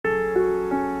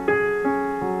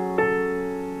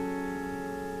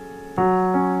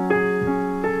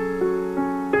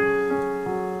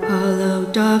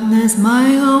darkness, my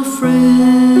old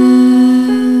friend,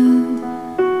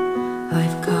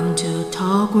 I've come to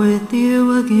talk with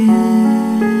you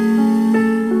again,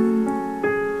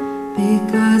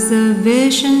 because the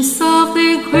vision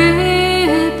softly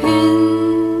creeping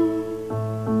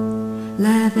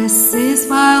let it cease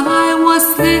while I was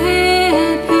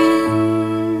sleeping,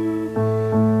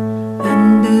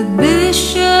 and the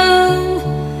vision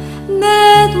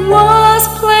that was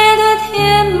planted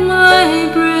in my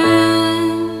brain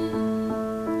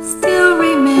still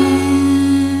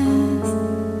remains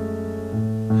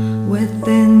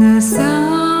within the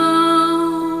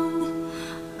sound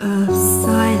of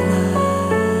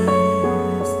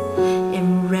silence. In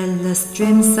restless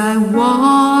dreams I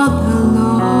walk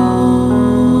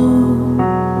alone,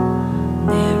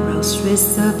 narrow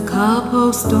streets of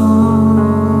cobblestone,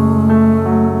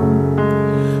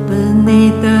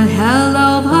 beneath the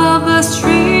halo of a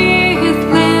street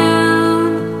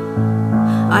lamp.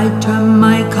 I turn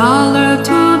my collar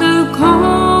to the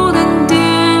cold and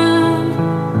dim.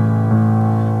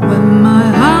 When my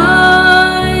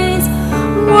eyes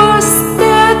were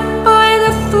stared by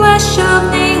the flash of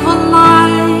neon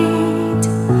light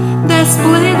that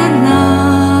split the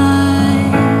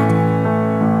night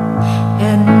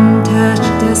and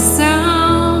touched the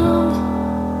sound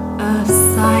of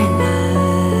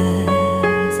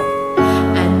silence,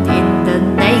 and in the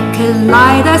naked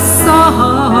light I saw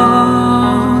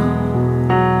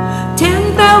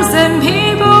 10,000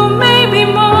 people, maybe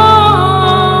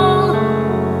more,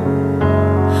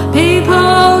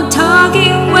 people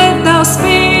talking without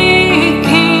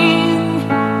speaking,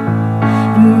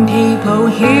 people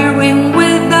hearing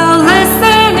without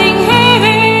listening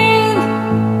in,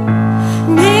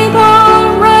 people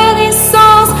writing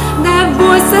songs that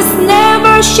voices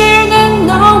never shared and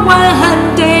no one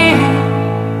dared.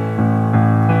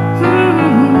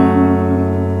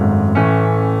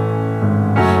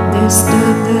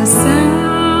 Stood the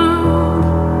sound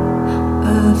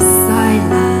of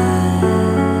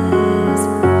silence.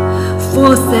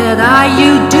 For said I,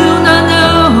 you do not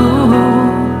know,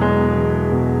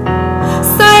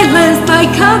 silence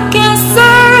like a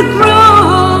cancer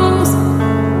grows.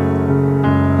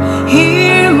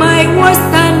 Hear my words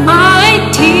that might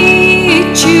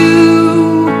teach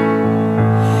you,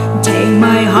 take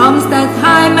my arms that I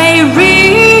may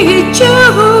reach you.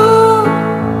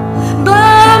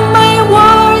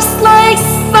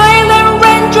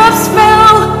 Drops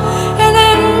fell and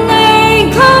then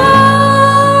they go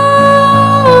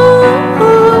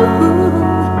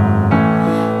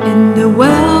in the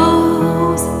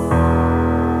wells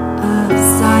of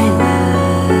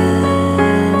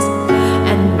silence,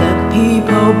 and the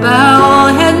people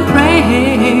bow and pray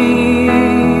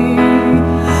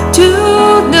to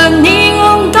the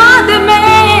neon god they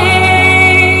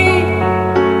made,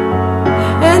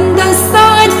 and the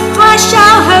sun flash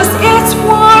out as its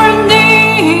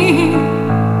warning,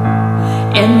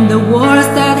 and the words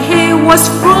that he was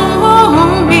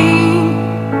forming,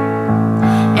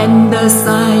 and the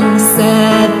sign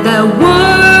said the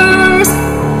words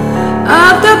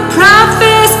of the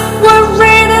prophets were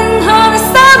written on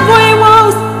subway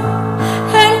walls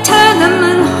and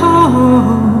tenement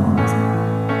halls,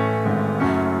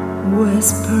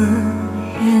 whispered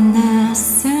in the